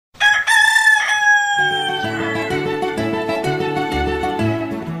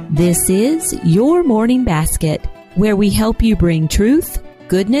This is Your Morning Basket, where we help you bring truth,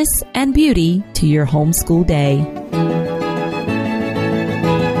 goodness, and beauty to your homeschool day.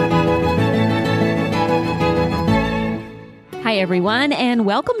 Hi, everyone, and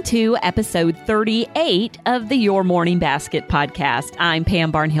welcome to episode 38 of the Your Morning Basket podcast. I'm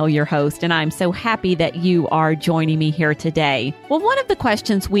Pam Barnhill, your host, and I'm so happy that you are joining me here today. Well, one of the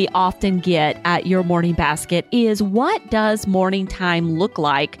questions we often get at Your Morning Basket is, what does morning time look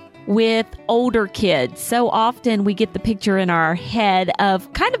like with older kids? So often we get the picture in our head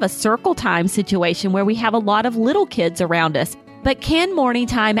of kind of a circle time situation where we have a lot of little kids around us. But can morning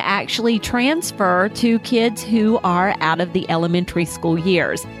time actually transfer to kids who are out of the elementary school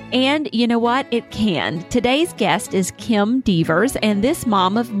years? And you know what? It can. Today's guest is Kim Devers, and this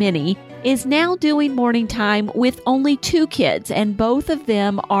mom of many is now doing morning time with only 2 kids, and both of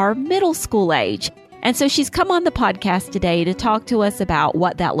them are middle school age. And so she's come on the podcast today to talk to us about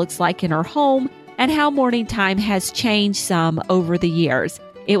what that looks like in her home and how morning time has changed some over the years.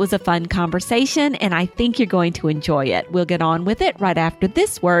 It was a fun conversation, and I think you're going to enjoy it. We'll get on with it right after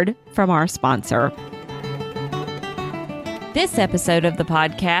this word from our sponsor. This episode of the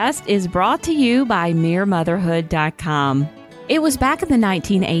podcast is brought to you by MereMotherhood.com. It was back in the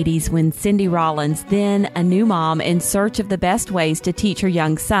 1980s when Cindy Rollins, then a new mom in search of the best ways to teach her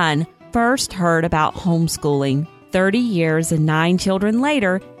young son, first heard about homeschooling. 30 years and 9 children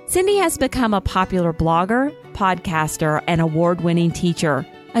later, Cindy has become a popular blogger, podcaster, and award-winning teacher,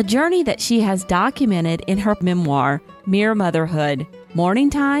 a journey that she has documented in her memoir, Mere Motherhood, Morning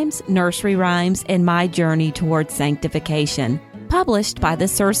Times, Nursery Rhymes, and My Journey Towards Sanctification, published by the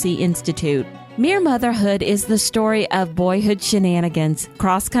Circe Institute. Mere Motherhood is the story of boyhood shenanigans,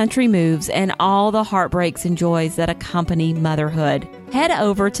 cross-country moves, and all the heartbreaks and joys that accompany motherhood. Head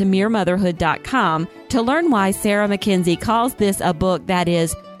over to MereMotherhood.com to learn why Sarah Mackenzie calls this a book that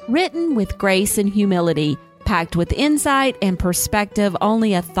is written with grace and humility, packed with insight and perspective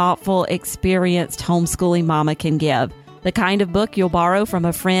only a thoughtful, experienced homeschooling mama can give. The kind of book you'll borrow from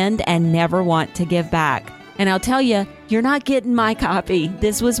a friend and never want to give back. And I'll tell you, you're not getting my copy.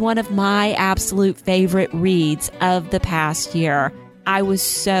 This was one of my absolute favorite reads of the past year. I was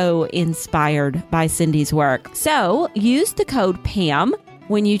so inspired by Cindy's work. So use the code PAM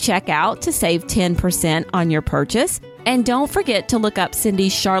when you check out to save 10% on your purchase. And don't forget to look up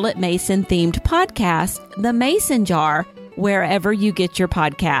Cindy's Charlotte Mason themed podcast, The Mason Jar, wherever you get your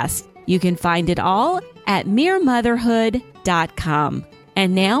podcasts. You can find it all at MereMotherhood.com.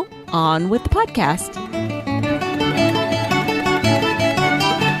 And now, on with the podcast.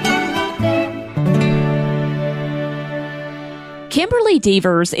 Kimberly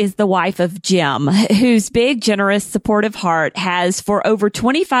Devers is the wife of Jim, whose big, generous, supportive heart has, for over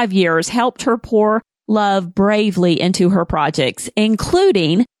 25 years, helped her pour love bravely into her projects,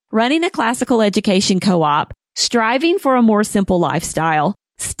 including running a classical education co-op, striving for a more simple lifestyle,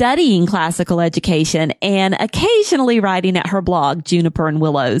 studying classical education, and occasionally writing at her blog, Juniper and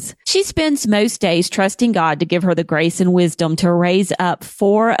Willows. She spends most days trusting God to give her the grace and wisdom to raise up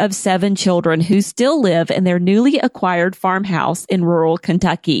 4 of 7 children who still live in their newly acquired farmhouse in rural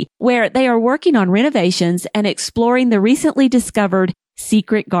Kentucky, where they are working on renovations and exploring the recently discovered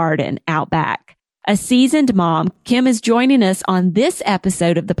secret garden out back. A seasoned mom, Kim is joining us on this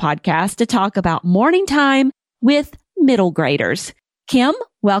episode of the podcast to talk about morning time with middle graders. Kim,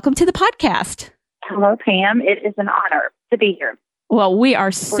 welcome to the podcast. Hello, Pam. It is an honor to be here. Well, we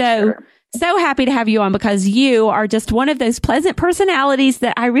are so happy to have you on because you are just one of those pleasant personalities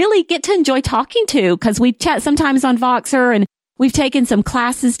that I really get to enjoy talking to because we chat sometimes on Voxer and we've taken some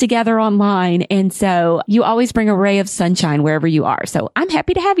classes together online. And so you always bring a ray of sunshine wherever you are. So I'm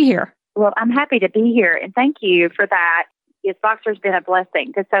happy to have you here. Well, I'm happy to be here, and thank you for that. Yes, Voxer's been a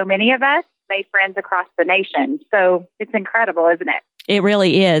blessing to so many of us, made friends across the nation. So it's incredible, isn't it? It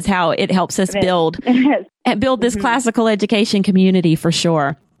really is how it helps us build this classical education community for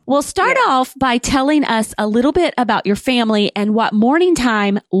sure. Well, start off by telling us a little bit about your family and what morning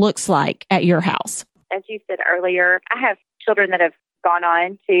time looks like at your house. As you said earlier, I have children that have gone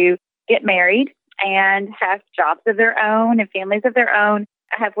on to get married and have jobs of their own and families of their own.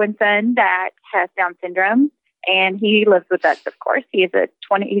 I have one son that has Down syndrome, and he lives with us, of course. He's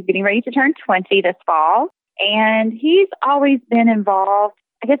getting ready to turn 20 this fall, and he's always been involved,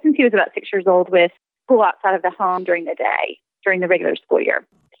 I guess since he was about 6 years old, with school outside of the home during the day, during the regular school year.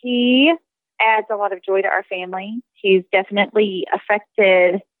 He adds a lot of joy to our family. He's definitely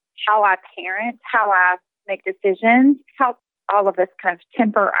affected how I parent, how I make decisions, how all of us kind of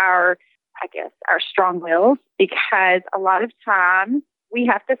temper our strong wills, because a lot of times we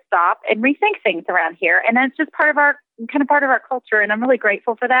have to stop and rethink things around here. And that's just part of our culture. And I'm really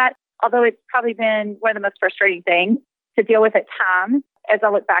grateful for that. Although it's probably been one of the most frustrating things to deal with at times. As I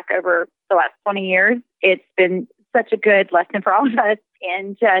look back over the last 20 years, it's been such a good lesson for all of us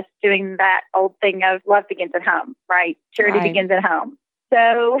in just doing that old thing of love begins at home, right? Charity begins at home.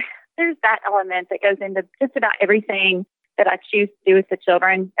 So there's that element that goes into just about everything that I choose to do with the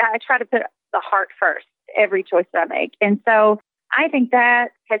children. I try to put the heart first, every choice that I make. And so I think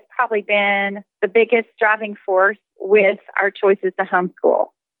that has probably been the biggest driving force with our choices to homeschool.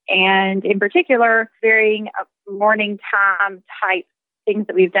 And in particular, varying morning time type things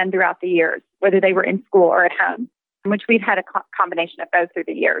that we've done throughout the years, whether they were in school or at home, which we've had a combination of both through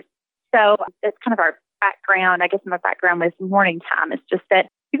the years. So that's kind of our background. I guess my background was morning time. It's just that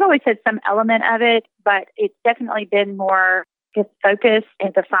we've always had some element of it, but it's definitely been more focused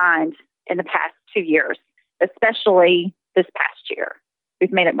and defined in the past 2 years, especially this past year.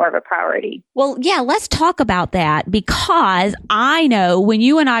 We've made it more of a priority. Well, yeah, let's talk about that, because I know when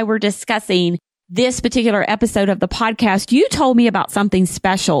you and I were discussing this particular episode of the podcast, you told me about something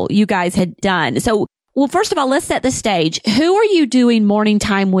special you guys had done. So, well, first of all, let's set the stage. Who are you doing morning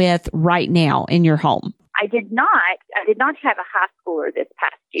time with right now in your home? I did not have a high schooler this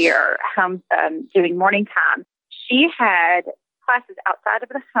past year home doing morning time. She had classes outside of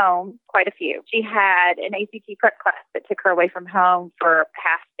the home, quite a few. She had an ACT prep class that took her away from home for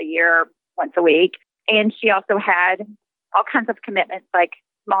half the year, once a week. And she also had all kinds of commitments like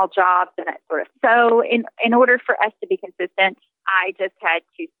small jobs and that sort of. So in order for us to be consistent, I just had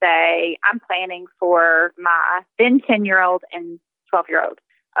to say, I'm planning for my then 10-year-old and 12-year-old,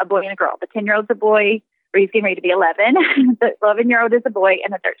 a boy and a girl. The 10-year-old's a boy, or he's getting ready to be 11. The 11-year-old is a boy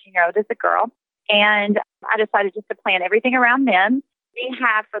and the 13-year-old is a girl. And I decided just to plan everything around them. We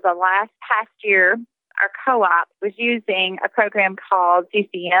have, for the past year, our co-op was using a program called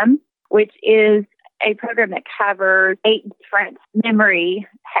CCM, which is a program that covers 8 different memory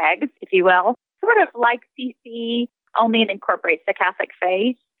tags, if you will, sort of like CC, only it incorporates the Catholic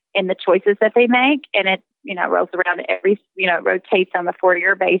faith in the choices that they make. And it, rolls around rotates on a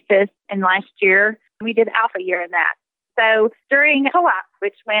 4-year basis. And last year, we did Alpha Year in that. So during co-op,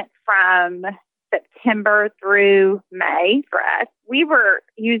 which went from September through May for us, we were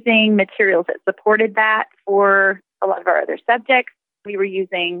using materials that supported that for a lot of our other subjects. We were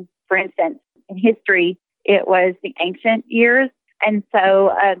using, for instance, in history, it was the ancient years. And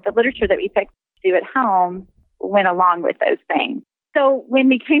so the literature that we picked to do at home went along with those things. So when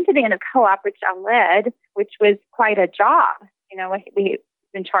we came to the end of co-op, which I led, which was quite a job, we were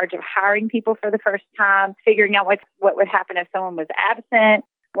in charge of hiring people for the first time, figuring out what would happen if someone was absent,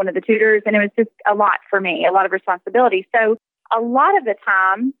 one of the tutors, and it was just a lot for me, a lot of responsibility. So a lot of the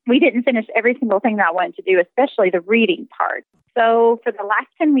time, we didn't finish every single thing that I wanted to do, especially the reading part. So for the last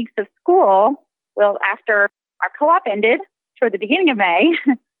 10 weeks of school, well, after our co-op ended toward the beginning of May,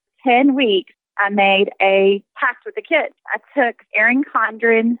 10 weeks, I made a pact with the kids. I took Erin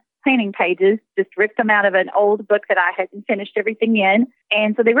Condren planning pages, just ripped them out of an old book that I hadn't finished everything in.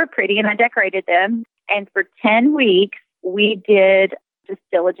 And so they were pretty, and I decorated them. And for 10 weeks, we did just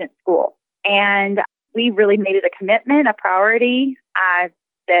diligent school. And we really made it a commitment, a priority. I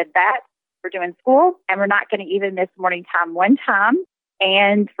said that we're doing school, and we're not going to even miss morning time one time.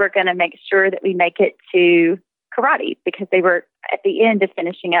 And we're going to make sure that we make it to karate, because they were at the end of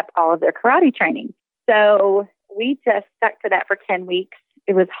finishing up all of their karate training. So we just stuck to that for 10 weeks.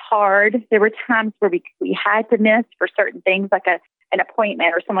 It was hard. There were times where we had to miss for certain things, like an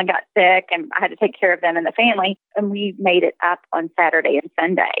appointment or someone got sick and I had to take care of them and the family. And we made it up on Saturday and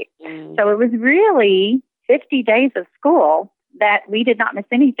Sunday. So it was really 50 days of school that we did not miss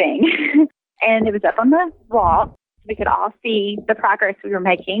anything. And it was up on the wall. We could all see the progress we were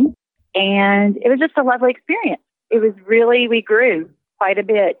making. And it was just a lovely experience. It was really, we grew quite a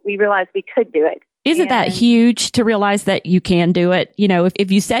bit. We realized we could do it. Isn't that huge to realize that you can do it?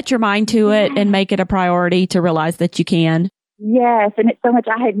 If you set your mind to it and make it a priority, to realize that you can. Yes. And it's so much,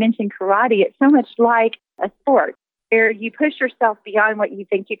 I had mentioned karate. It's so much like a sport where you push yourself beyond what you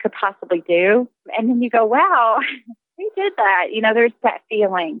think you could possibly do. And then you go, wow, we did that. There's that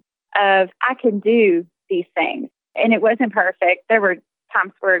feeling of I can do these things. And it wasn't perfect. There were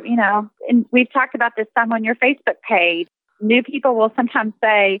times where, and we've talked about this some on your Facebook page. New people will sometimes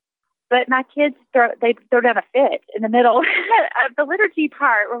say, but my kids throw down a fit in the middle of the liturgy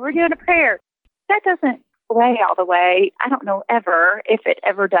part where we're doing a prayer. That doesn't play all the way. I don't know ever if it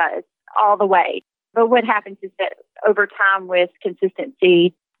ever does all the way. But what happens is that over time with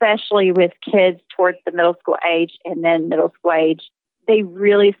consistency, especially with kids towards the middle school age and then middle school age, they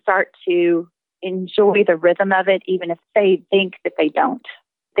really start to enjoy the rhythm of it, even if they think that they don't.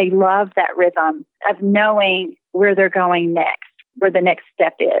 They love that rhythm of knowing where they're going next, where the next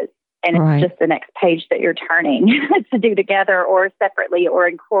step is. And it's just the next page that you're turning to do together or separately or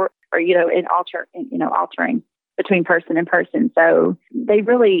in court or, altering between person and person. So they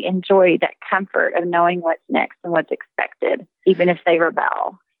really enjoy that comfort of knowing what's next and what's expected, even if they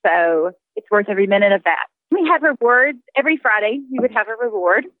rebel. So it's worth every minute of that. We have rewards every Friday. We would have a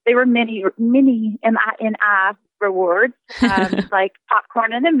reward. They were many MINI rewards, like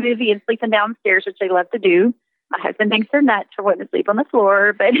popcorn in a movie and sleeping downstairs, which they love to do. My husband thinks they're nuts for wanting to sleep on the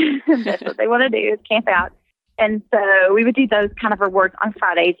floor, but that's what they want to do is camp out. And so we would do those kind of rewards on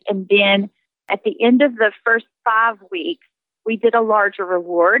Fridays. And then at the end of the first 5 weeks, we did a larger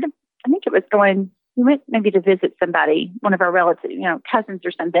reward. I think it was we went maybe to visit somebody, one of our relatives, cousins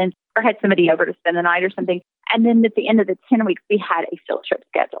or something, or had somebody over to spend the night or something. And then at the end of the 10 weeks, we had a field trip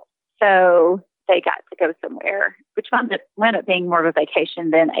scheduled. So they got to go somewhere, which wound up being more of a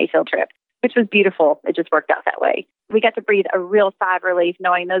vacation than a field trip, which was beautiful. It just worked out that way. We got to breathe a real sigh of relief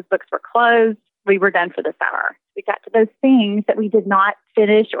knowing those books were closed. We were done for the summer. We got to those things that we did not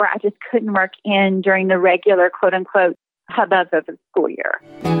finish or I just couldn't work in during the regular, quote unquote, hubbub of the school year.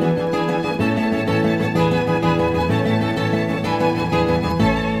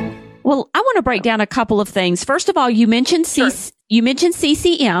 Well, I want to break down a couple of things. First of all, you mentioned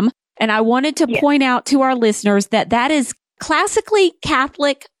CCM, and I wanted to point out to our listeners that is Classically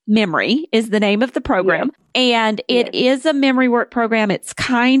Catholic Memory is the name of the program. And it is a memory work program. It's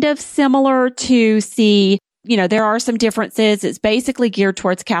kind of similar to there are some differences. It's basically geared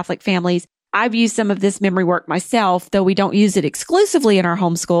towards Catholic families. I've used some of this memory work myself, though we don't use it exclusively in our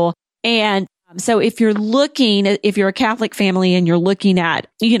homeschool. And so if you're a Catholic family and you're looking at,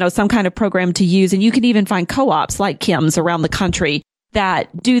 some kind of program to use, and you can even find co-ops like Kim's around the country that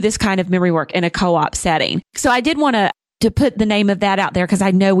do this kind of memory work in a co-op setting. So I did want to put the name of that out there because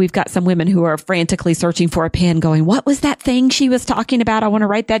I know we've got some women who are frantically searching for a pen going, what was that thing she was talking about? I want to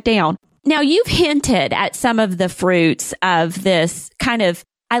write that down. Now, you've hinted at some of the fruits of this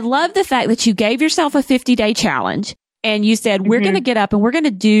I love the fact that you gave yourself a 50-day challenge. And you said, we're going to get up and we're going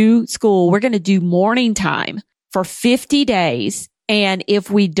to do school. We're going to do morning time for 50 days. And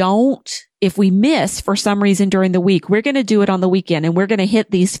if we miss for some reason during the week, we're going to do it on the weekend and we're going to hit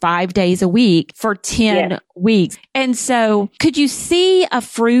these 5 days a week for 10 weeks. And so could you see a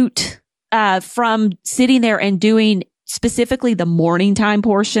fruit, from sitting there and doing specifically the morning time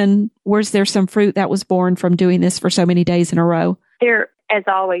portion? Was there some fruit that was born from doing this for so many days in a row? There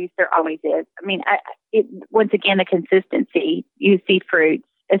always is. I mean, once again, the consistency, you see fruits,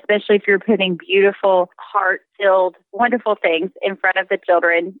 especially if you're putting beautiful, heart-filled, wonderful things in front of the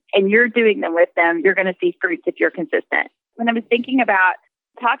children and you're doing them with them, you're going to see fruits if you're consistent. When I was thinking about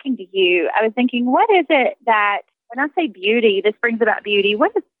talking to you, I was thinking, what is it that, when I say beauty, this brings about beauty,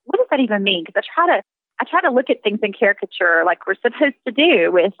 what does that even mean? Because I try to look at things in caricature like we're supposed to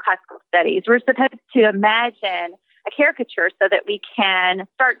do with classical studies. We're supposed to imagine a caricature so that we can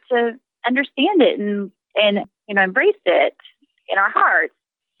start to understand it and embrace it in our hearts.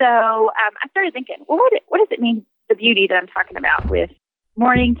 So I started thinking, well, what does it mean, the beauty that I'm talking about with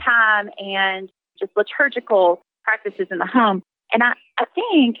morning time and just liturgical practices in the home? And I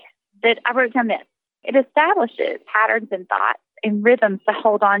think that I wrote down this. It establishes patterns and thoughts and rhythms to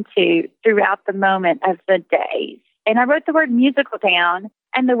hold on to throughout the moment of the days. And I wrote the word musical down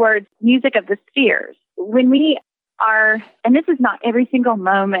and the words music of the spheres. When we are, and this is not every single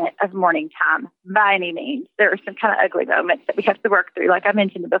moment of morning time by any means. There are some kind of ugly moments that we have to work through, like I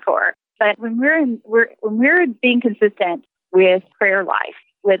mentioned before. But when we're being consistent with prayer life,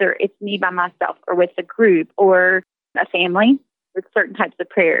 whether it's me by myself or with a group or a family with certain types of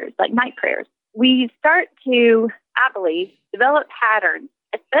prayers, like night prayers, we start to, I believe, develop patterns,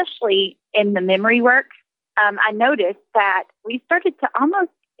 especially in the memory work. I noticed that we started to almost,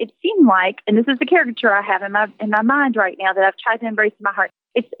 it seemed like, and this is the caricature I have in my mind right now that I've tried to embrace in my heart.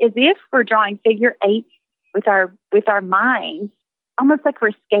 It's as if we're drawing figure eights with our minds, almost like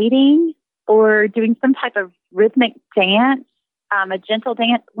we're skating or doing some type of rhythmic dance, a gentle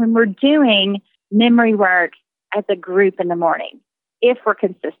dance, when we're doing memory work as a group in the morning, if we're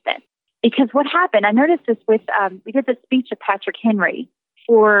consistent. Because what happened, I noticed this with, we did the speech of Patrick Henry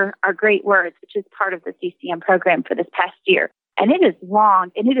for our Great Words, which is part of the CCM program for this past year. And it is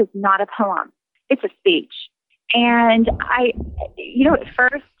long, and it is not a poem. It's a speech. And at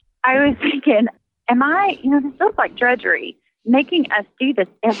first I was thinking, this feels like drudgery. making us do this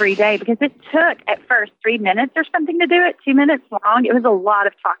every day, because it took at first 3 minutes or something to do it, 2 minutes long. It was a lot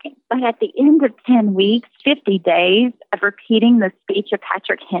of talking. But at the end of 10 weeks, 50 days of repeating the speech of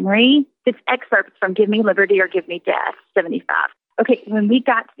Patrick Henry, it's excerpts from Give Me Liberty or Give Me Death, 75. Okay, when we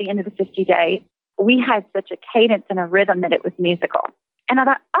got to the end of the 50 days, we had such a cadence and a rhythm that it was musical. And I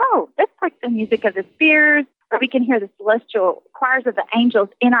thought, oh, that's like the music of the spheres, or we can hear the celestial choirs of the angels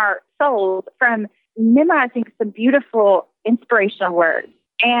in our souls from memorizing some beautiful inspirational words.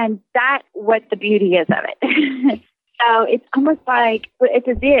 And that's what the beauty is of it. So it's almost like, it's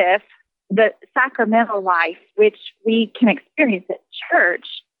as if the sacramental life, which we can experience at church,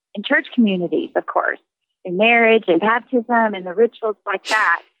 in church communities, of course, in marriage and baptism and the rituals like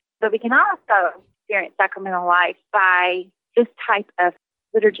that. But we can also experience sacramental life by this type of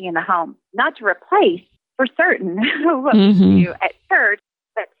liturgy in the home, not to replace, for certain, what we do at church,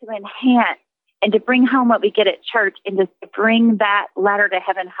 but to enhance and to bring home what we get at church and just to bring that ladder to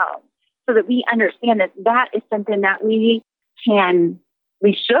heaven home, so that we understand that that is something that we ought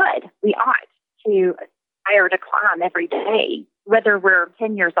to aspire to climb every day, whether we're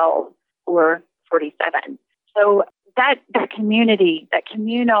 10 years old or 47. So that community, that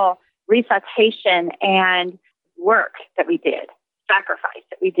communal recitation and work that we did, sacrifice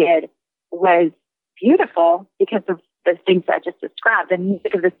that we did, was beautiful because of the things I just described, the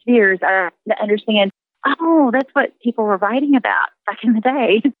music of the spheres, to understand, oh, that's what people were writing about back in the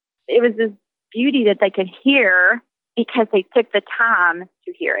day. It was this beauty that they could hear because they took the time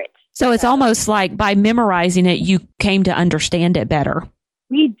to hear it. So it's almost like by memorizing it, you came to understand it better.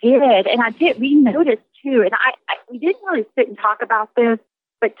 We did. And we noticed too, and we didn't really sit and talk about this,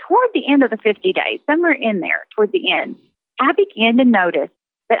 but toward the end of the 50 days, somewhere in there, toward the end, I began to notice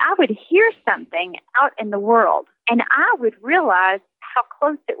that I would hear something out in the world, and I would realize how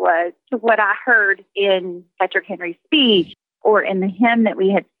close it was to what I heard in Patrick Henry's speech or in the hymn that we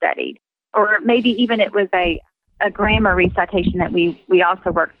had studied, or maybe even it was a grammar recitation that we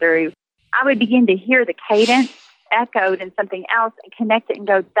also worked through. I would begin to hear the cadence echoed in something else and connect it and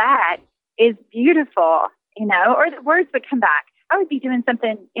go, that is beautiful, or the words would come back. I would be doing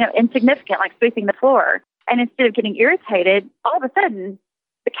something, insignificant, like sweeping the floor. And instead of getting irritated, all of a sudden,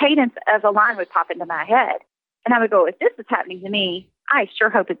 the cadence of a line would pop into my head. And I would go, if this is happening to me, I sure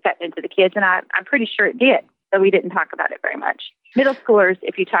hope it's happening to the kids. And I'm pretty sure it did. So we didn't talk about it very much. Middle schoolers,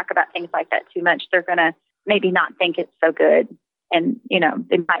 if you talk about things like that too much, they're going to maybe not think it's so good. And,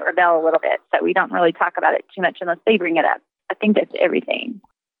 they might rebel a little bit. So we don't really talk about it too much unless they bring it up. I think that's everything.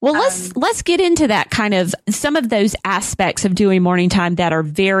 Well, let's get into that kind of some of those aspects of doing morning time that are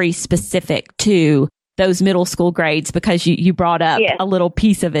very specific to those middle school grades, because you brought up a little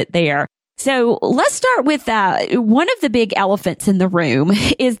piece of it there. So let's start with one of the big elephants in the room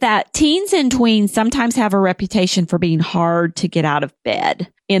is that teens and tweens sometimes have a reputation for being hard to get out of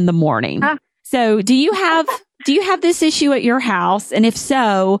bed in the morning. So do you have this issue at your house? And if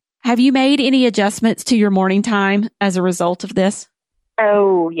so, have you made any adjustments to your morning time as a result of this?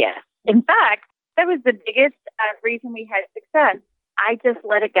 Oh, yes. In fact, that was the biggest reason we had success. I just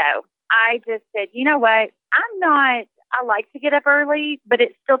let it go. I just said, you know what? I like to get up early, but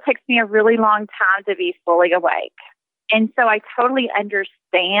it still takes me a really long time to be fully awake. And so I totally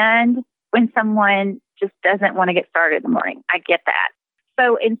understand when someone just doesn't want to get started in the morning. I get that.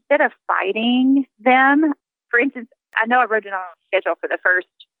 So instead of fighting them, for instance, I know I wrote it on a schedule for the first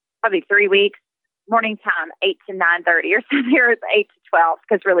probably 3 weeks, morning time, 8 to 9:30 or something, or it's 8 to 12,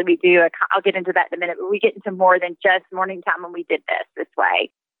 because really we do, I'll get into that in a minute, but we get into more than just morning time when we did this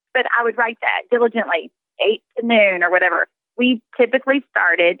way. But I would write that diligently, 8 to noon or whatever. We typically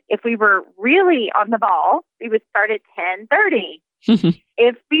started, if we were really on the ball, we would start at 10:30.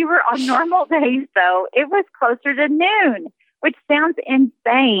 If we were on normal days, though, it was closer to noon, which sounds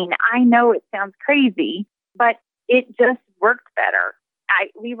insane. I know it sounds crazy, but it just worked better.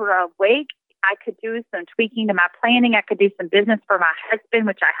 We were awake. I could do some tweaking to my planning. I could do some business for my husband,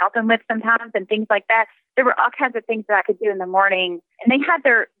 which I help him with sometimes, and things like that. There were all kinds of things that I could do in the morning. And they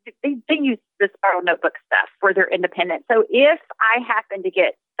use the Spiral Notebook stuff where they're independent. So if I happen to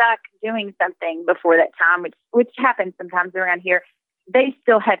get stuck doing something before that time, which happens sometimes around here, they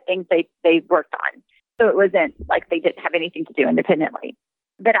still had things they worked on. So it wasn't like they didn't have anything to do independently.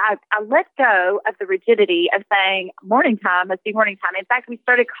 But I let go of the rigidity of saying morning time must be morning time. In fact, we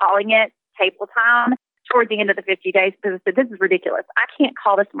started calling it table time toward the end of the 50 days because I said, this is ridiculous. I can't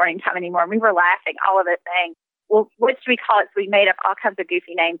call this morning time anymore. And we were laughing, all of us saying, well, what should we call it? So we made up all kinds of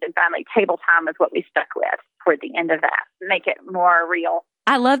goofy names, and finally table time is what we stuck with toward the end of that, make it more real.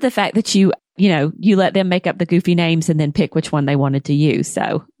 I love the fact that you let them make up the goofy names and then pick which one they wanted to use.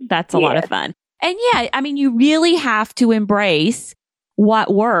 So that's a lot of fun. And yeah, I mean, you really have to embrace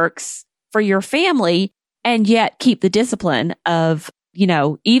what works for your family and yet keep the discipline of,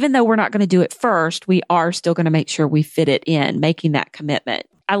 even though we're not going to do it first, we are still going to make sure we fit it in, making that commitment.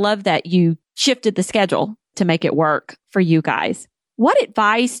 I love that you shifted the schedule to make it work for you guys. What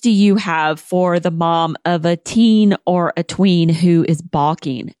advice do you have for the mom of a teen or a tween who is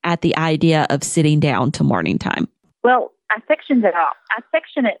balking at the idea of sitting down to morning time? Well, I section it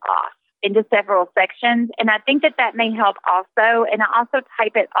off into several sections. And I think that may help also. And I also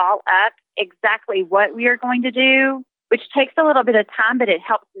type it all up exactly what we are going to do, which takes a little bit of time, but it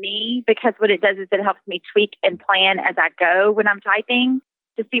helps me because what it does is it helps me tweak and plan as I go when I'm typing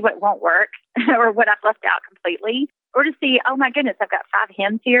to see what won't work or what I've left out completely. Or to see, oh my goodness, I've got 5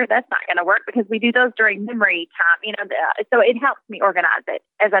 hymns here. That's not going to work because we do those during memory time, so it helps me organize it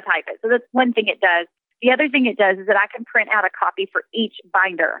as I type it. So that's one thing it does. The other thing it does is that I can print out a copy for each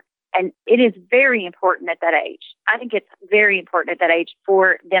binder. And it is very important at that age. I think it's very important at that age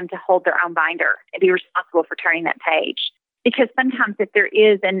for them to hold their own binder and be responsible for turning that page. Because sometimes if there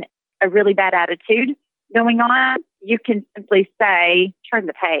is a really bad attitude going on, you can simply say, turn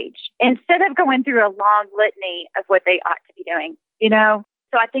the page, instead of going through a long litany of what they ought to be doing,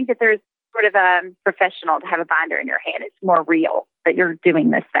 So I think that there's sort of a professional to have a binder in your hand. It's more real that you're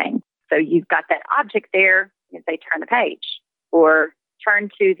doing this thing. So you've got that object there, and they turn the page, or turn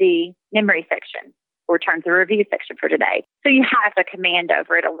to the memory section, or turn to the review section for today. So you have a command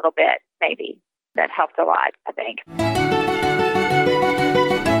over it a little bit, maybe. That helps a lot, I think.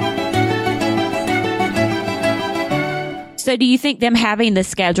 So do you think them having the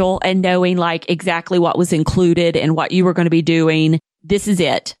schedule and knowing like exactly what was included and what you were going to be doing, this is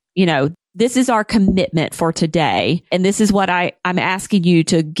it, this is our commitment for today. And this is what I'm asking you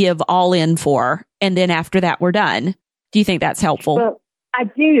to give all in for. And then after that, we're done. Do you think that's helpful? Well, I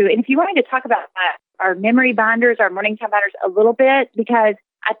do. And if you want me to talk about our memory binders, our morning time binders a little bit, because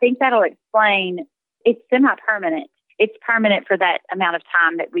I think that'll explain it's semi-permanent. It's permanent for that amount of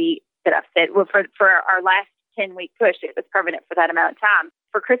time that I've said. Well, for our last 10-week push, it was permanent for that amount of time.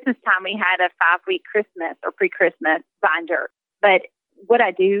 For Christmas time, we had a 5-week Christmas or pre-Christmas binder. But what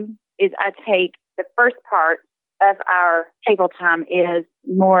I do is I take the first part of our table time is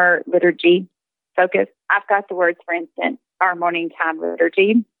more liturgy focus. I've got the words, for instance, our morning time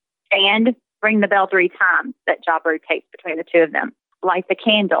liturgy, and ring the bell 3 times. That job rotates between the two of them. Light the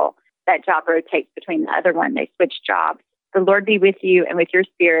candle. That job rotates between the other one. They switch jobs. The Lord be with you and with your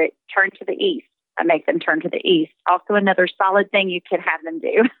spirit. Turn to the east. I make them turn to the east. Also, another solid thing you could have them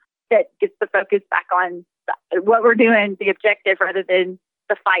do that gets the focus back on what we're doing, the objective, rather than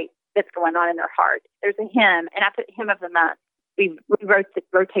the fight that's going on in their heart. There's a hymn, and I put hymn of the month. We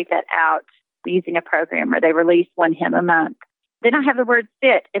rotate that out using a program where they release 1 hymn a month. Then I have the word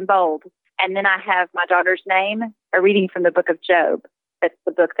sit in bold. And then I have my daughter's name, a reading from the book of Job. That's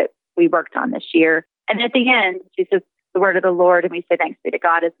the book that we worked on this year. And at the end, she says the word of the Lord, and we say thanks be to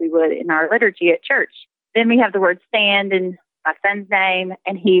God as we would in our liturgy at church. Then we have the word stand in my son's name,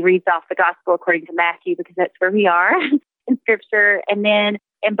 and he reads off the gospel according to Matthew, because that's where we are in scripture. And then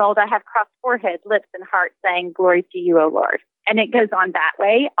in bold, I have crossed forehead, lips, and heart saying, glory to you, O Lord. And it goes on that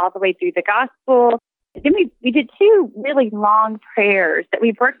way, all the way through the gospel. Then we did 2 really long prayers that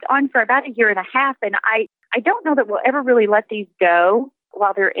we've worked on for about 1.5 years. And I don't know that we'll ever really let these go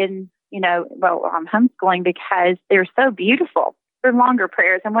while they're in, I'm homeschooling, because they're so beautiful. They're longer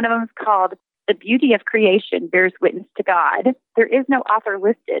prayers. And one of them is called The Beauty of Creation Bears Witness to God. There is no author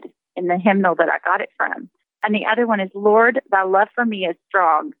listed in the hymnal that I got it from. And the other one is Lord, thy love for me is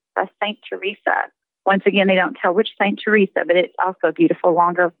strong, by St. Teresa. Once again, they don't tell which St. Teresa, but it's also a beautiful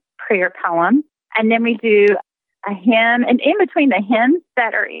longer prayer poem. And then we do a hymn, and in between the hymns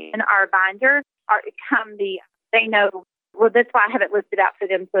that are in our binder they know, well, that's why I have it listed out for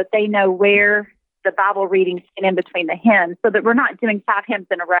them, so that they know where the Bible readings fit in between the hymns, so that we're not doing 5 hymns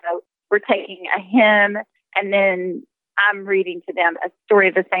in a row. We're taking a hymn, and then I'm reading to them a story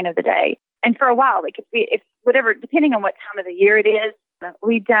of the saint of the day. And for a while, if whatever, depending on what time of the year it is,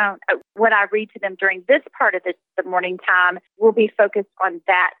 what I read to them during this part of the morning time will be focused on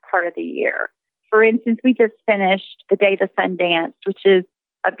that part of the year. For instance, we just finished The Day the Sun Danced, which is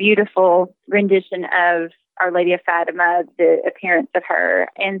a beautiful rendition of Our Lady of Fatima, the appearance of her.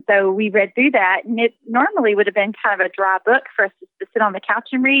 And so we read through that, and it normally would have been kind of a dry book for us to sit on the couch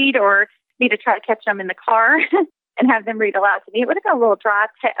and read, or me to try to catch them in the car and have them read aloud to me. It would have been a little dry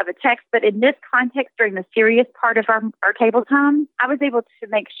of a text, but in this context, during the serious part of our table time, I was able to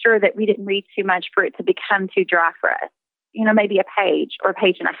make sure that we didn't read too much for it to become too dry for us. Maybe a page or a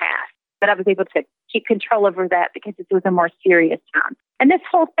page and a half. But I was able to keep control over that because it was a more serious time. And this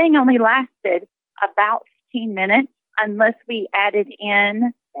whole thing only lasted about 15 minutes unless we added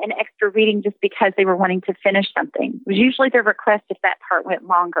in an extra reading just because they were wanting to finish something. It was usually their request if that part went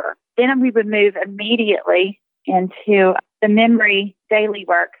longer. Then we would move immediately into the memory daily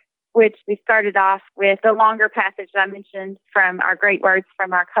work, which we started off with the longer passage that I mentioned from our Great Words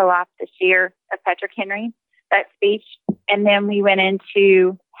from our co-op this year of Patrick Henry, that speech. And then we went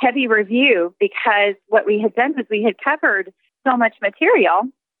into heavy review because what we had done was we had covered so much material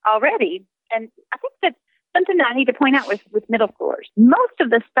already. And I think that's something that I need to point out with middle schoolers. Most of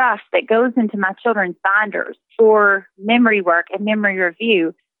the stuff that goes into my children's binders for memory work and memory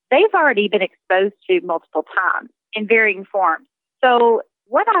review, they've already been exposed to multiple times in varying forms. So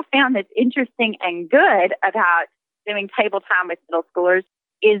what I found that's interesting and good about doing table time with middle schoolers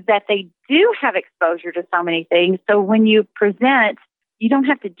is that they do have exposure to so many things. So when you present, you don't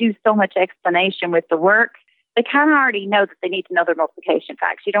have to do so much explanation with the work. They kind of already know that they need to know their multiplication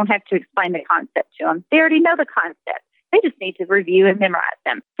facts. You don't have to explain the concept to them. They already know the concept. They just need to review and memorize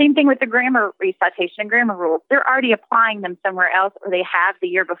them. Same thing with the grammar recitation and grammar rules. They're already applying them somewhere else or they have the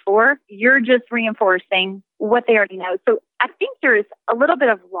year before. You're just reinforcing what they already know. So I think there's a little bit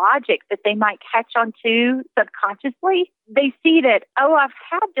of logic that they might catch on to subconsciously. They see that, oh, I've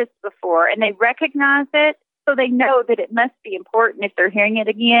had this before, and they recognize it. So they know that it must be important if they're hearing it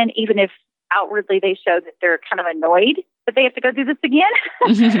again, even if outwardly they show that they're kind of annoyed that they have to go do this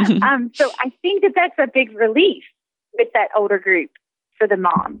again. So I think that that's a big relief with that older group for the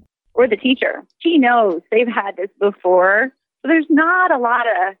mom or the teacher. She knows they've had this before. So there's not a lot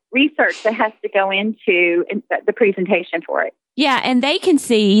of research that has to go into the presentation for it. Yeah, and they can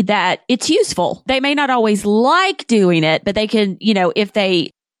see that it's useful. They may not always like doing it, but they can, if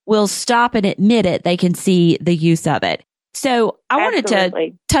they will stop and admit it, they can see the use of it. So I wanted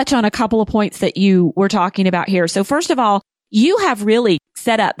to touch on a couple of points that you were talking about here. So first of all, you have really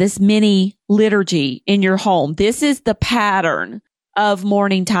set up this mini liturgy in your home. This is the pattern of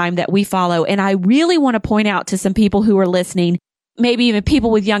morning time that we follow. And I really want to point out to some people who are listening, maybe even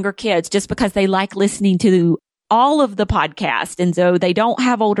people with younger kids, just because they like listening to all of the podcast. And so they don't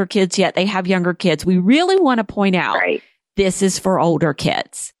have older kids yet. They have younger kids. We really want to point out this is for older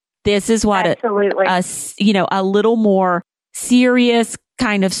kids. This is what a little more serious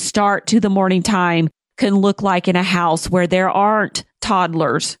kind of start to the morning time can look like in a house where there aren't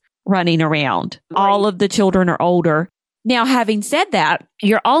toddlers running around. Right. All of the children are older. Now, having said that,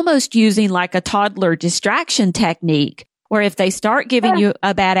 you're almost using like a toddler distraction technique where if they start giving you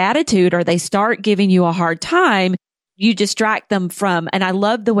a bad attitude or they start giving you a hard time, you distract them from, and I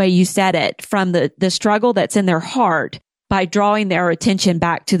love the way you said it, from the struggle that's in their heart by drawing their attention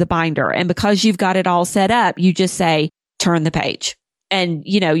back to the binder. And because you've got it all set up, you just say, turn the page. And,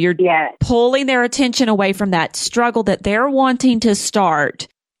 you're pulling their attention away from that struggle that they're wanting to start.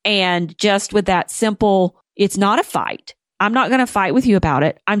 And just with that simple, it's not a fight. I'm not going to fight with you about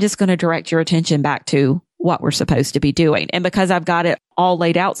it. I'm just going to direct your attention back to what we're supposed to be doing. And because I've got it all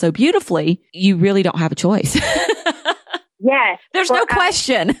laid out so beautifully, you really don't have a choice. Yes. There's no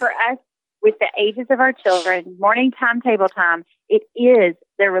question. For us, with the ages of our children, morning time, table time, it is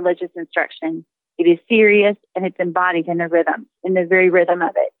their religious instruction. It is serious and it's embodied in the rhythm, in the very rhythm of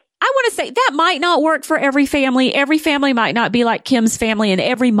it. I want to say that might not work for every family. Every family might not be like Kim's family, and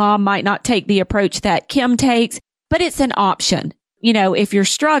every mom might not take the approach that Kim takes, but it's an option. If you're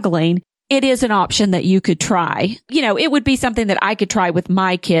struggling, it is an option that you could try. It would be something that I could try with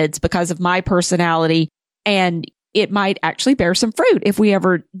my kids because of my personality, and it might actually bear some fruit if we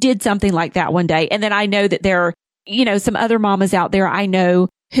ever did something like that one day. And then I know that there are, some other mamas out there I know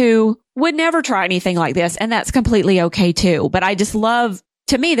who would never try anything like this, and that's completely okay too. But I just love,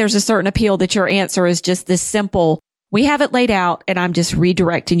 to me, there's a certain appeal that your answer is just this simple. We have it laid out, and I'm just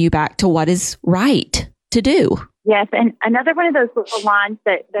redirecting you back to what is right to do. Yes, and another one of those little lines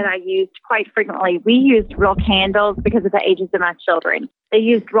that I used quite frequently, we used real candles because of the ages of my children. They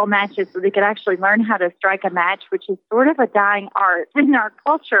used real matches so they could actually learn how to strike a match, which is sort of a dying art in our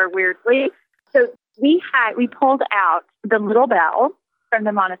culture, weirdly. So we pulled out the little bell from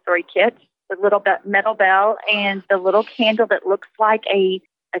the Montessori kit, the little metal bell, and the little candle that looks like a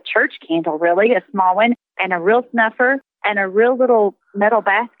church candle, really, a small one, and a real snuffer, and a real little metal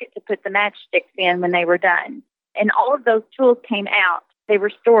basket to put the matchsticks in when they were done. And all of those tools came out. They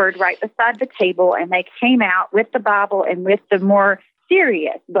were stored right beside the table, and they came out with the Bible and with the more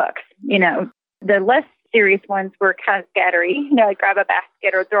serious books. The less serious ones were kind of scattery. I'd grab a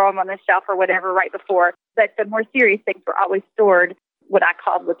basket or throw them on the shelf or whatever right before. But the more serious things were always stored, what I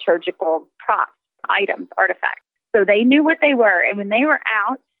called liturgical props, items, artifacts. So they knew what they were. And when they were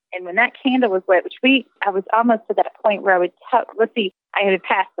out And when that candle was lit, I was almost to that point where I would I had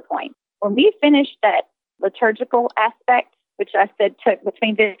passed the point. When we finished that liturgical aspect, which I said took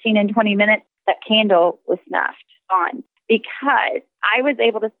between 15 and 20 minutes, that candle was snuffed on, because I was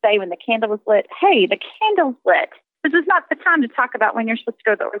able to say when the candle was lit, hey, the candle's lit. This is not the time to talk about when you're supposed to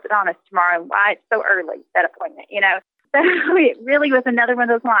go to the orthodontist tomorrow and why it's so early, that appointment, So it really was another one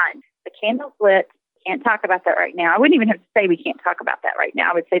of those lines. The candle's lit. Can't talk about that right now. I wouldn't even have to say we can't talk about that right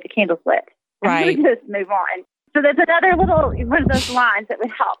now. I would say the candle's lit. Right. And we just move on. So there's another little one of those lines that would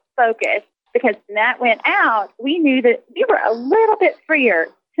help focus, because when that went out, we knew that we were a little bit freer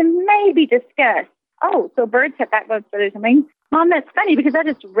to maybe discuss, so birds have backbones, feathers, and wings. Mom, that's funny because I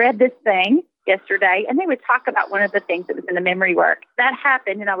just read this thing yesterday, and they would talk about one of the things that was in the memory work. That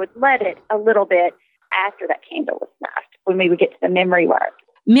happened, and I would let it a little bit after that candle was snuffed when we would get to the memory work.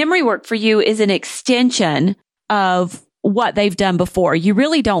 Memory work for you is an extension of what they've done before. You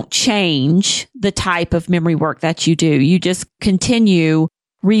really don't change the type of memory work that you do. You just continue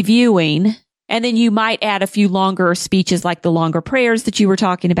reviewing, and then you might add a few longer speeches, like the longer prayers that you were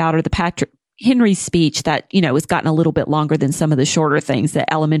talking about, or the Patrick Henry speech that, has gotten a little bit longer than some of the shorter things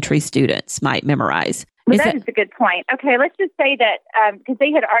that elementary students might memorize. Well, that is a good point. Okay, let's just say that because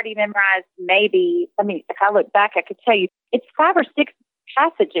they had already memorized if I look back, I could tell you it's 5 or 6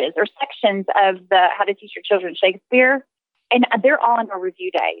 passages or sections of the How to Teach Your Children Shakespeare, and they're all in our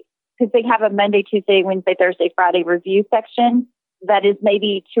review days, because they have a Monday, Tuesday, Wednesday, Thursday, Friday review section that is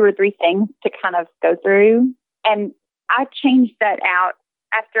maybe 2 or 3 things to kind of go through. And I changed that out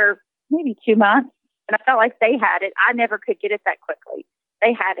after maybe 2 months, and I felt like they had it. I never could get it that quickly.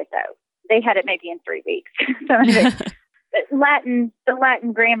 They had it, though. They had it maybe in 3 weeks. The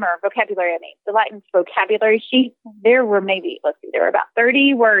Latin grammar, vocabulary, the Latin vocabulary sheet, there were about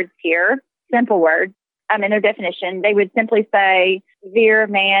 30 words here, simple words, in their definition. They would simply say, vir,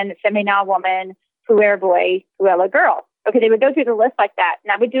 man, femina, woman, puer, boy, puella, girl. Okay, they would go through the list like that,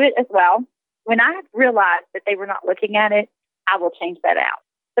 and I would do it as well. When I realized that they were not looking at it, I will change that out.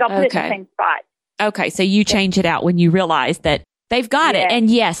 But I'll put it in the same spot. Okay, so you change it out when you realize that they've got it.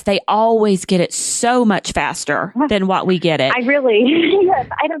 And yes, they always get it so much faster than what we get it. I don't even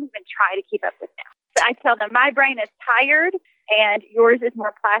try to keep up with them. I tell them, my brain is tired and yours is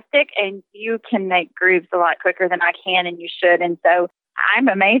more plastic, and you can make grooves a lot quicker than I can, and you should. And so I'm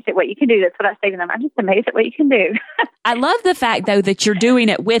amazed at what you can do. That's what I say to them. I'm just amazed at what you can do. I love the fact, though, that you're doing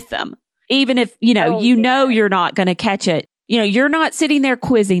it with them. Even if, you're not going to catch it. You're not sitting there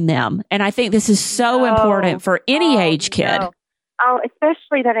quizzing them. And I think this is so important for any age kid. No. Oh,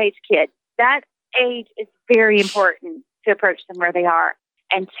 especially that age kid. That age is very important to approach them where they are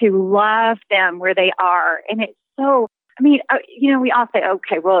and to love them where they are. And it's so, we all say,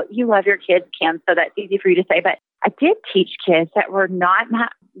 okay, well, you love your kids, Kim, so that's easy for you to say. But I did teach kids that were not my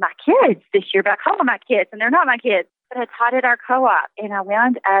kids this year, but I call them my kids, and they're not my kids. But I taught at our co-op, and I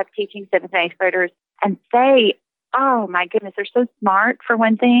wound up teaching 7th and 8th graders, and they, oh my goodness, they're so smart. For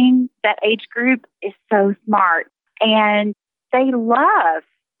one thing, that age group is so smart, and they love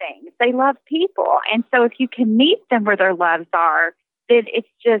things. They love people. And so if you can meet them where their loves are, then it's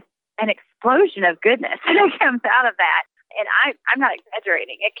just an explosion of goodness that comes out of that. And I'm not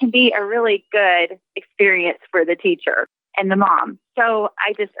exaggerating. It can be a really good experience for the teacher and the mom. So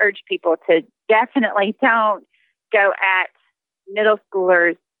I just urge people to definitely don't go at middle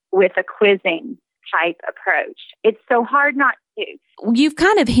schoolers with a quizzing type approach. It's so hard not to. You've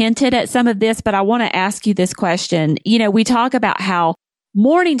kind of hinted at some of this, but I want to ask you this question. We talk about how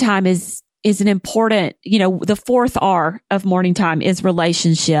morning time is an important, the 4th R of morning time is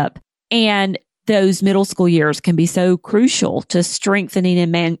relationship. And those middle school years can be so crucial to strengthening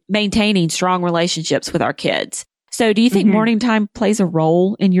and maintaining strong relationships with our kids. So do you think morning time plays a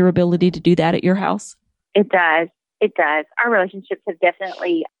role in your ability to do that at your house? It does. It does. Our relationships have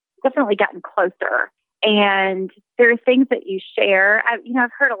definitely gotten closer. And there are things that you share. I've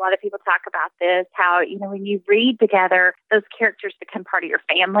heard a lot of people talk about this, how, when you read together, those characters become part of your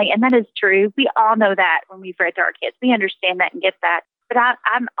family. And that is true. We all know that when we've read to our kids. We understand that and get that. But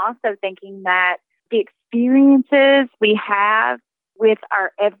I'm also thinking that the experiences we have with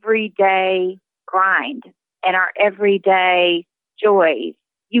our everyday grind and our everyday joys,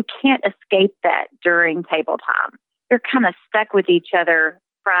 you can't escape that during table time. You're kind of stuck with each other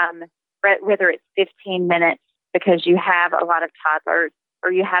from whether it's 15 minutes because you have a lot of toddlers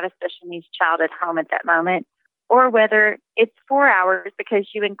or you have a special needs child at home at that moment, or whether it's 4 hours because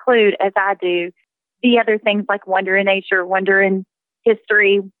you include, as I do, the other things like wonder in nature, wonder in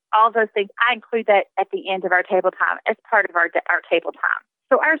history, all those things. I include that at the end of our table time as part of our table time.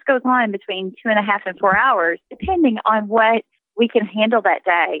 So ours goes on between 2.5 and 4 hours, depending on what we can handle that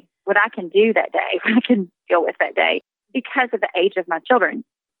day, what I can do that day, what I can deal with that day because of the age of my children.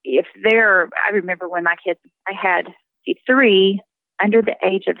 I remember when my kids, I had 3 under the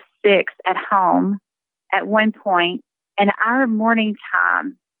age of 6 at home at one point, and our morning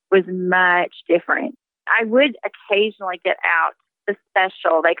time was much different. I would occasionally get out the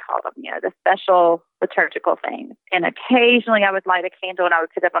special, they call them, the special liturgical things. And occasionally I would light a candle and I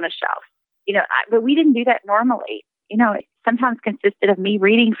would put it up on a shelf. But we didn't do that normally. It sometimes consisted of me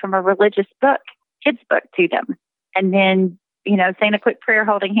reading from a religious book, kids' book to them. And then, saying a quick prayer,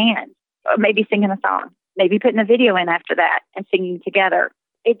 holding hands, or maybe singing a song, maybe putting a video in after that and singing together.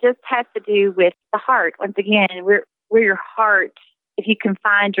 It just has to do with the heart. Once again, we're your heart. If you can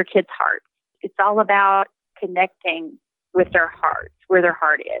find your kid's heart, it's all about connecting with their hearts, where their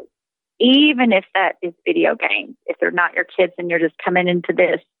heart is. Even if that is video games, if they're not your kids and you're just coming into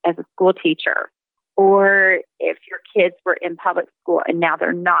this as a school teacher, or if your kids were in public school and now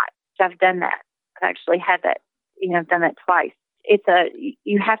they're not. So I've done that. I've actually had that, done that twice.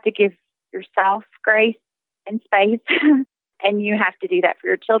 You have to give yourself grace and space, and you have to do that for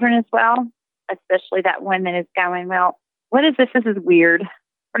your children as well, especially that one that is going, well, what is this? This is weird.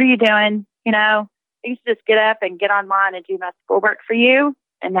 What are you doing? I used to just get up and get online and do my schoolwork for you.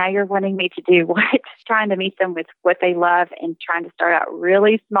 And now you're wanting me to do what? Trying to meet them with what they love and trying to start out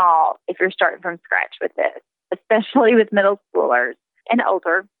really small if you're starting from scratch with this, especially with middle schoolers and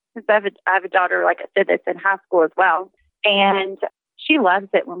older. Because I have a daughter, like I said, that's in high school as well. And she loves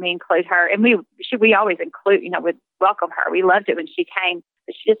it when we include her. And we always include, would welcome her. We loved it when she came,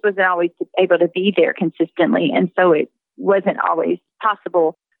 but she just wasn't always able to be there consistently. And so it wasn't always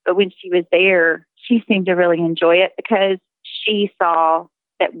possible. But when she was there, she seemed to really enjoy it because she saw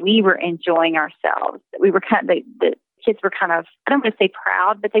that we were enjoying ourselves. That we were the kids were kind of, I don't want to say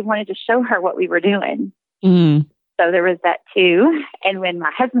proud, but they wanted to show her what we were doing. Mm. So there was that too. And when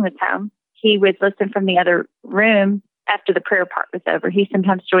my husband was home, he would listen from the other room after the prayer part was over. He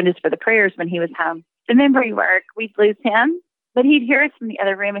sometimes joined us for the prayers when he was home. The memory work, we'd lose him, but he'd hear us from the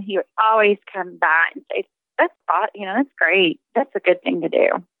other room and he would always come by and say, that's great. That's a good thing to do.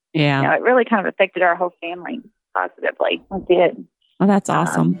 Yeah. It really kind of affected our whole family positively. It did. Well, that's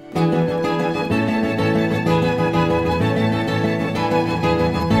awesome.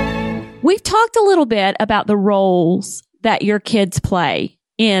 We've talked a little bit about the roles that your kids play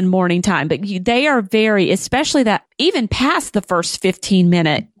in morning time, but they are especially that even past the first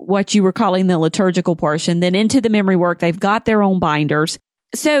 15-minute, what you were calling the liturgical portion, then into the memory work, they've got their own binders.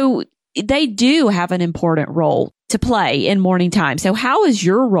 So they do have an important role to play in morning time. So how has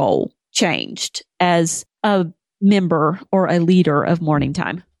your role changed as a member or a leader of morning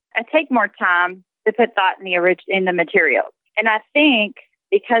time? I take more time to put thought in the materials. And I think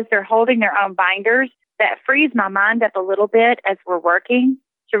because they're holding their own binders, that frees my mind up a little bit as we're working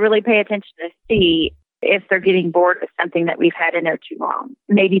to really pay attention to see if they're getting bored with something that we've had in there too long.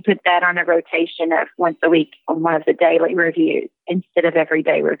 Maybe put that on a rotation of once a week on one of the daily reviews instead of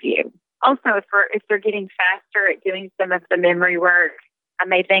everyday review. Also, if they're getting faster at doing some of the memory work, I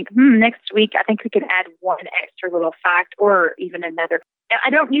may think, next week, I think we could add one extra little fact or even another. Now,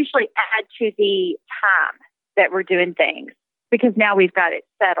 I don't usually add to the time that we're doing things because now we've got it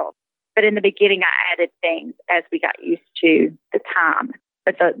settled. But in the beginning, I added things as we got used to the time.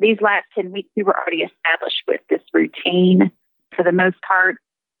 But these last 10 weeks, we were already established with this routine. For the most part,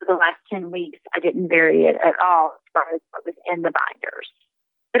 for the last 10 weeks, I didn't vary it at all as far as what was in the binders.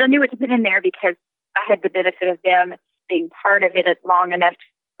 But I knew what to put in there because I had the benefit of them being part of it long enough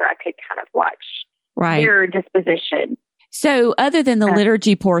where I could kind of watch their disposition. So other than the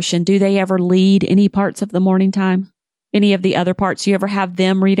liturgy portion, do they ever lead any parts of the morning time? Any of the other parts? Do you ever have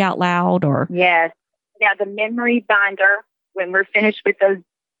them read out loud? Or Yes. Now, the memory binder, when we're finished with those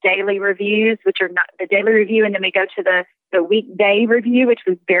daily reviews, which are not the daily review, and then we go to the weekday review, which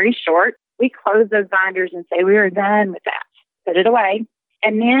was very short, we close those binders and say, we are done with that. Put it away.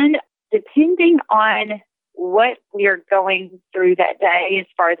 And then depending on what we are going through that day, as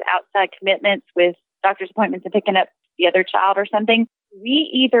far as outside commitments with doctor's appointments and picking up the other child or something, we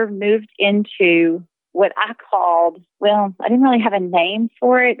either moved into what I called, I didn't really have a name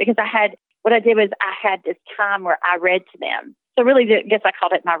for it because I had this time where I read to them. So really, I guess I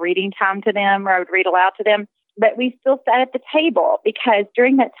called it my reading time to them, where I would read aloud to them. But we still sat at the table because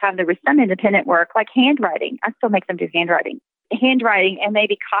during that time, there was some independent work like handwriting. I still make them do handwriting and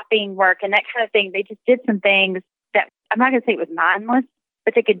maybe copying work and that kind of thing. They just did some things that I'm not going to say it was mindless,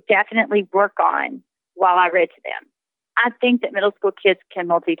 but they could definitely work on while I read to them. I think that middle school kids can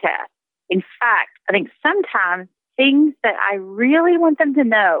multitask. In fact, I think sometimes things that I really want them to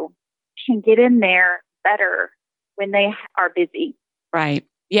know can get in there better when they are busy. Right.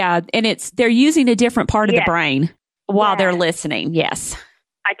 Yeah. And they're using a different part of the brain while they're listening. Yes.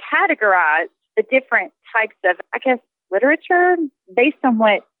 I categorize the different types of, I guess, literature based on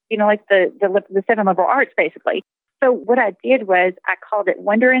what, like the 7 liberal arts, basically. So what I did was I called it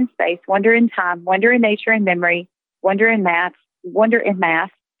Wonder in Space, Wonder in Time, Wonder in Nature and Memory, Wonder in Math, Wonder in Math.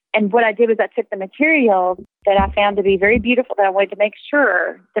 And what I did was I took the material that I found to be very beautiful that I wanted to make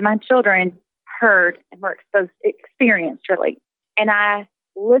sure that my children heard and were experienced, really. And I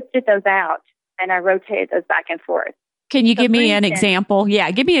listed those out and I rotated those back and forth. Can you give me an example?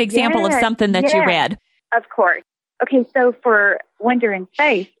 Yeah, give me an example of something that you read. Of course. Okay, so for Wonder in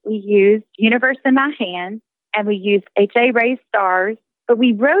Space, we used Universe in My Hand, and we used H.A. Ray's Stars, but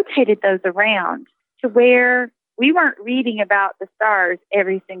we rotated those around to where we weren't reading about the stars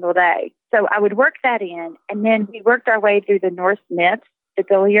every single day. So I would work that in, and then we worked our way through the Norse myths, the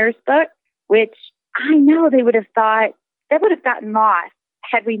Gulliver's book, which I know they would have thought, they would have gotten lost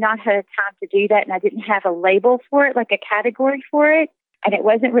had we not had time to do that, and I didn't have a label for it, like a category for it, and it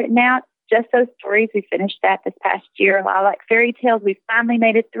wasn't written out. Just those stories. We finished that this past year. Lilac Fairy Tales. We finally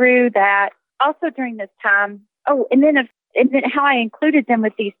made it through that. Also during this time. Oh, and then how I included them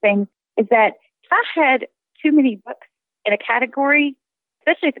with these things is that if I had too many books in a category,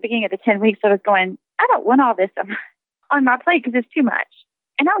 especially at the beginning of the 10 weeks, I was going, I don't want all this on my plate because it's too much.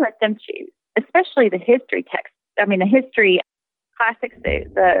 And I'll let them choose, especially the history text. The history classics,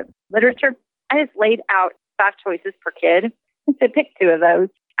 the literature. I just laid out 5 choices per kid and said, pick 2 of those.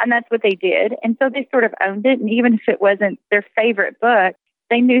 And that's what they did. And so they sort of owned it. And even if it wasn't their favorite book,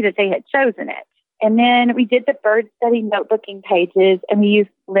 they knew that they had chosen it. And then we did the bird study notebooking pages, and we used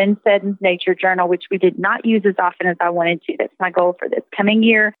Lynn Seddon's Nature Journal, which we did not use as often as I wanted to. That's my goal for this coming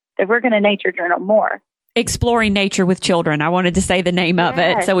year, that we're going to nature journal more. Exploring Nature with Children. I wanted to say the name of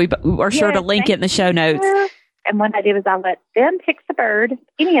it, so we are sure to link it in the show notes. And what I did was I let them pick the bird,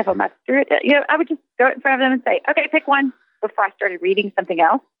 any of them. I would just go in front of them and say, okay, pick one, before I started reading something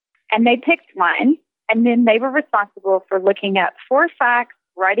else. And they picked one, and then they were responsible for looking up 4 facts,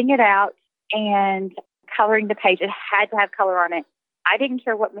 writing it out, and coloring the page. It had to have color on it. I didn't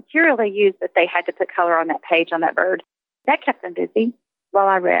care what material they used, but they had to put color on that page, on that bird. That kept them busy while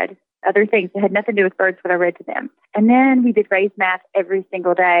I read other things that had nothing to do with birds, but I read to them. And then we did Ray's Math every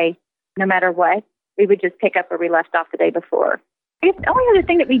single day, no matter what. We would just pick up where we left off the day before. I guess the only other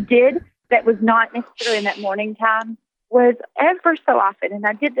thing that we did that was not necessarily in that morning time was ever so often, and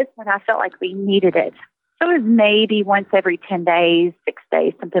I did this when I felt like we needed it. So it was maybe once every 10 days, 6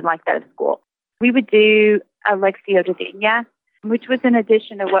 days, something like that at school. We would do a Lectio Divina, which was in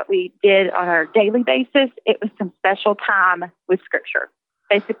addition to what we did on our daily basis. It was some special time with Scripture,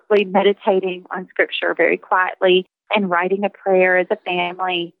 basically meditating on Scripture very quietly and writing a prayer as a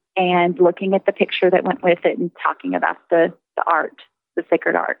family and looking at the picture that went with it and talking about the art, the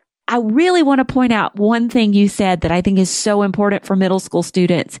sacred art. I really want to point out one thing you said that I think is so important for middle school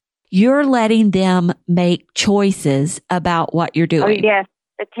students. You're letting them make choices about what you're doing. Oh, yes.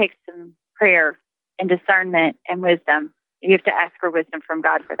 It takes some prayer and discernment and wisdom. You have to ask for wisdom from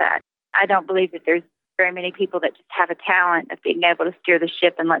God for that. I don't believe that there's very many people that just have a talent of being able to steer the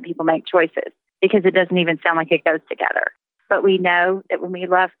ship and let people make choices, because it doesn't even sound like it goes together. But we know that when we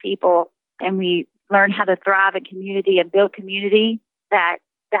love people and we learn how to thrive in community and build community, that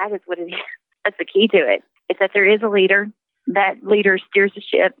is what it is. That's the key to it. It's that there is a leader. That leader steers the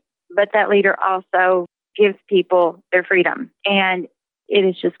ship, but that leader also gives people their freedom. And it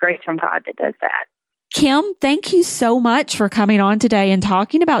is just grace from God that does that. Kim, thank you so much for coming on today and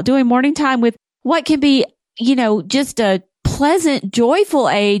talking about doing morning time with what can be, just a pleasant, joyful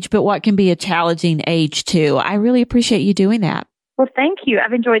age, but what can be a challenging age too. I really appreciate you doing that. Well, thank you.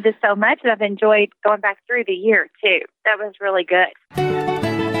 I've enjoyed this so much, and I've enjoyed going back through the year too. That was really good.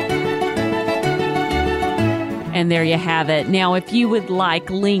 And there you have it. Now, if you would like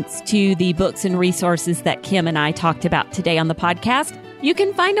links to the books and resources that Kim and I talked about today on the podcast, you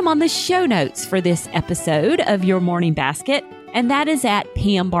can find them on the show notes for this episode of Your Morning Basket. And that is at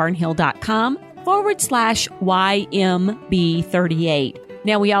pambarnhill.com/YMB38.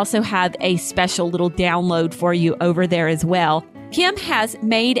 Now, we also have a special little download for you over there as well. Kim has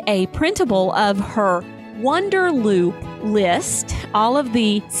made a printable of her Wonder Loop list, all of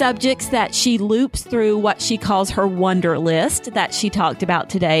the subjects that she loops through what she calls her Wonder List that she talked about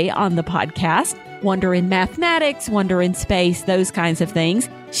today on the podcast. Wonder in mathematics, wonder in space, those kinds of things.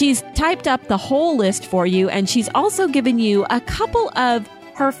 She's typed up the whole list for you, and she's also given you a couple of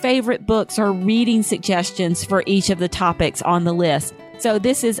her favorite books or reading suggestions for each of the topics on the list. So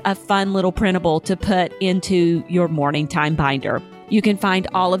this is a fun little printable to put into your morning time binder. You can find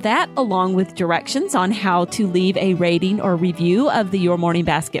all of that along with directions on how to leave a rating or review of the Your Morning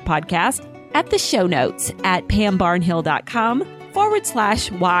Basket podcast at the show notes at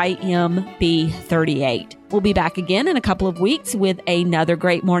pambarnhill.com/YMB38. We'll be back again in a couple of weeks with another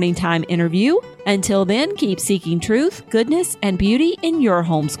great Morning Time interview. Until then, keep seeking truth, goodness, and beauty in your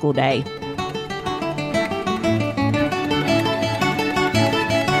homeschool day.